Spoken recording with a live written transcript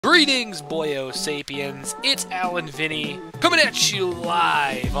Greetings, Boyo Sapiens. It's Alan Vinny coming at you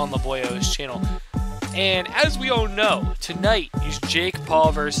live on the Boyos channel. And as we all know, tonight is Jake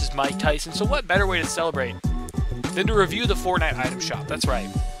Paul versus Mike Tyson. So what better way to celebrate than to review the Fortnite item shop? That's right.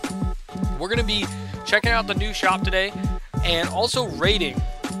 We're going to be checking out the new shop today and also rating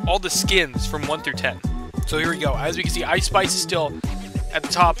all the skins from 1 through 10. So here we go. As we can see, Ice Spice is still at the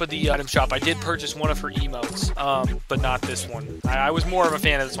top of the item shop. I did purchase one of her emotes, but not this one. I was more of a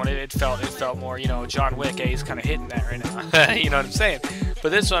fan of this one. It felt more, you know, John Wick. He's kind of hitting that right now. You know what I'm saying?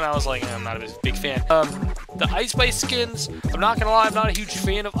 But this one, I was like, I'm not a big fan. The Ice Spice skins, I'm not gonna lie, I'm not a huge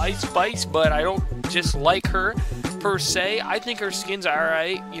fan of Ice Spice, but I don't just like her per se. I think her skins are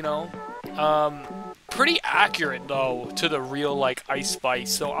alright, you know. Pretty accurate though to the real like Ice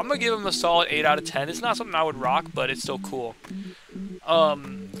Spice. So I'm gonna give him a solid 8 out of 10. It's not something I would rock, but it's still cool.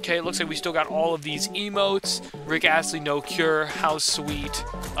 Okay, it looks like we still got all of these emotes. Rick Astley, No Cure, how sweet.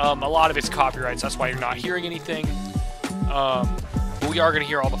 A lot of it's copyrights, that's why you're not hearing anything. But we are gonna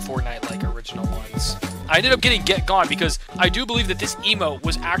hear all the Fortnite like original ones. I ended up getting Get Gone because I do believe that this emote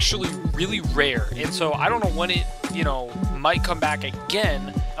was actually really rare, and so I don't know when it, you know, might come back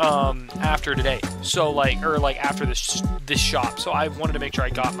again after today. So like, after this shop. So I wanted to make sure I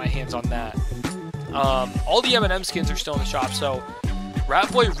got my hands on that. All the Eminem skins are still in the shop. So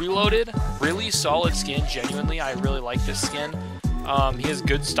Ratboy Reloaded, really solid skin. Genuinely, I really like this skin. He has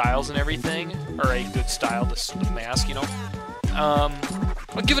good styles and everything, or a good style, the mask, you know.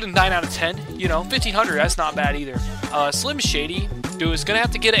 I'll give it a 9 out of 10. You know, 1500, that's not bad either. Slim Shady, dude, is gonna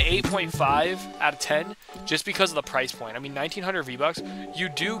have to get an 8.5 out of 10 just because of the price point. I mean, 1900 V-Bucks, you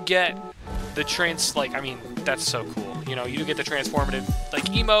do get the that's so cool. You know, you do get the transformative, like,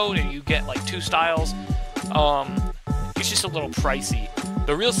 emote, and you get, like, 2 styles. It's just a little pricey.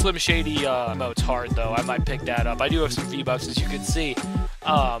 The real Slim Shady emote's hard, though. I might pick that up. I do have some V-Bucks, as you can see.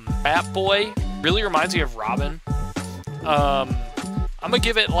 Bat Boy really reminds me of Robin. I'm gonna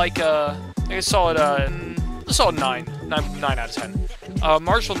give it like a solid 9 out of 10.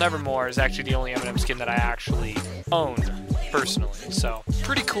 Marshall Nevermore is actually the only Eminem skin that I actually own personally, so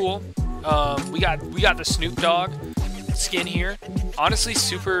pretty cool. We got the Snoop Dogg skin here. Honestly,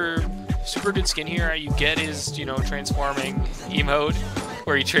 super good skin here. You get his, you know, transforming emote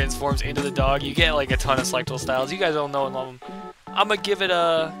where he transforms into the dog. You get like a ton of selectable styles. You guys all know and love him. I'm gonna give it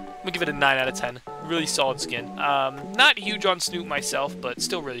a 9 out of 10. Really solid skin. Not huge on Snoop myself, but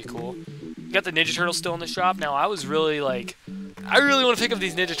still really cool. Got the Ninja Turtles still in the shop. Now, I was really like, I really want to pick up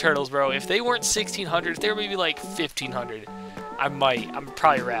these Ninja Turtles, bro. If they weren't 1600, if they were maybe like 1500, I'm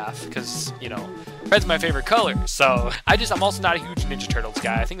probably Raph, because, you know, red's my favorite color. So, I'm also not a huge Ninja Turtles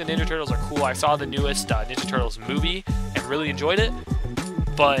guy. I think the Ninja Turtles are cool. I saw the newest Ninja Turtles movie and really enjoyed it.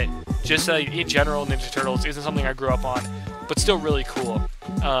 But just in general, Ninja Turtles isn't something I grew up on, but still really cool.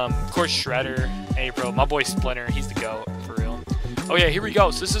 Of course, Shredder, April, my boy Splinter, he's the GOAT, for real. Oh yeah, here we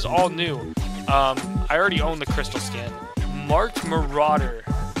go. So this is all new. I already own the Crystal skin. Marked Marauder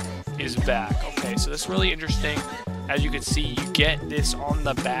is back. Okay, so that's really interesting. As you can see, you get this on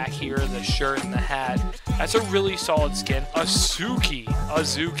the back here, the shirt and the hat. That's a really solid skin. Azuki,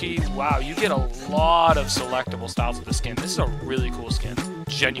 wow, you get a lot of selectable styles with the skin. This is a really cool skin.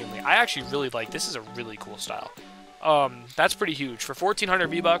 Genuinely, I actually really like this. Is a really cool style. That's pretty huge. For 1400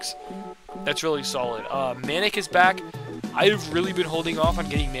 V-Bucks, that's really solid. Manic is back. I've really been holding off on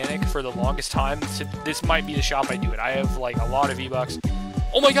getting Manic for the longest time. So this might be the shop I do it. I have like a lot of V-Bucks.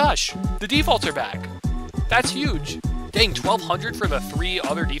 Oh my gosh, the defaults are back. That's huge. Dang, 1200 for the 3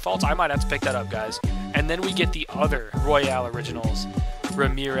 other defaults. I might have to pick that up, guys. And then we get the other Royale originals.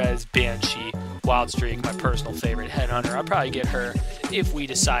 Ramirez, Banshee, Wild Streak, my personal favorite, Headhunter. I'll probably get her if we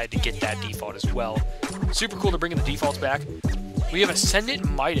decide to get that default as well. Super cool to bring the defaults back. We have Ascendant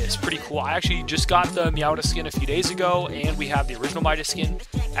Midas, pretty cool. I actually just got the Meowta skin a few days ago, and we have the original Midas skin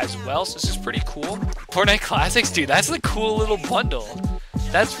as well, so this is pretty cool. Fortnite Classics, dude, that's a cool little bundle.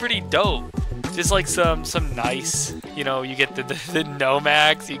 That's pretty dope. Just like some nice, you know, you get the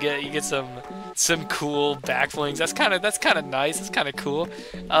Nomax, you get some cool back flings. That's kind of nice. That's kind of cool.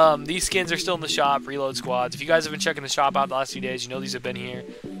 These skins are still in the shop. Reload Squads. If you guys have been checking the shop out the last few days, you know these have been here.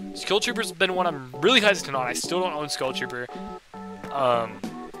 Skull Trooper's been one I'm really hesitant on. I still don't own Skull Trooper,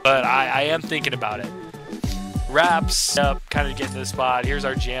 but I am thinking about it. Wraps up, kind of getting to the spot. Here's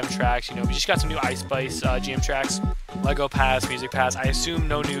our jam tracks. You know, we just got some new Ice Spice jam tracks. Lego Pass, Music Pass. I assume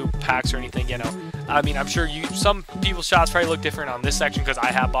no new packs or anything, you know. I mean, I'm sure some people's shops probably look different on this section because I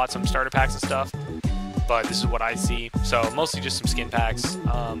have bought some starter packs and stuff. But this is what I see. So mostly just some skin packs.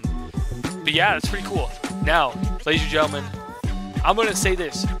 But yeah, that's pretty cool. Now, ladies and gentlemen, I'm going to say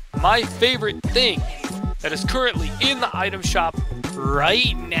this. My favorite thing that is currently in the item shop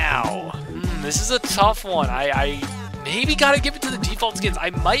right now. This is a tough one. I maybe gotta give it to the default skins. I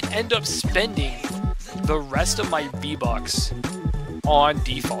might end up spending the rest of my V-Bucks on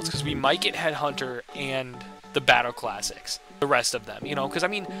defaults, because we might get Headhunter and the Battle Classics, the rest of them, you know, because I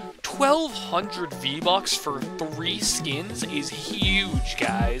mean 1,200 V-Bucks for 3 skins is huge,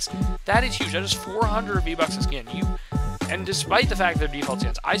 guys. That is huge. That is 400 V-Bucks a skin. And despite the fact they're default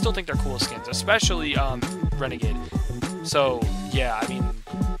skins, I still think they're cool skins, especially Renegade. So yeah, I mean,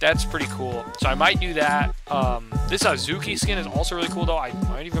 that's pretty cool. So I might do that. This Azuki skin is also really cool, though. I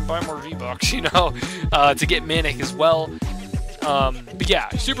might even buy more V-Bucks, you know, to get Manic as well. But yeah,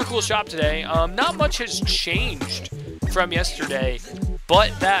 super cool shop today. Not much has changed from yesterday,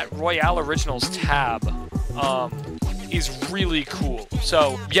 but that Royale Originals tab is really cool.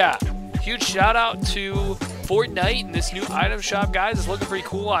 So yeah, huge shout out to Fortnite and this new item shop, guys. It's looking pretty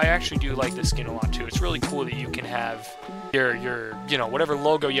cool. I actually do like this skin a lot too. It's really cool that you can have your you know, whatever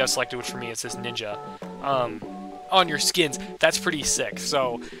logo you have selected, which for me it says Ninja, on your skins. That's pretty sick.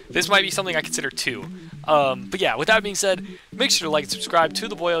 So this might be something I consider too. But yeah, with that being said, make sure to like and subscribe to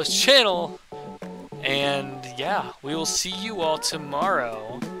the Boyos channel. And yeah, we will see you all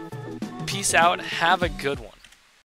tomorrow. Peace out. Have a good one.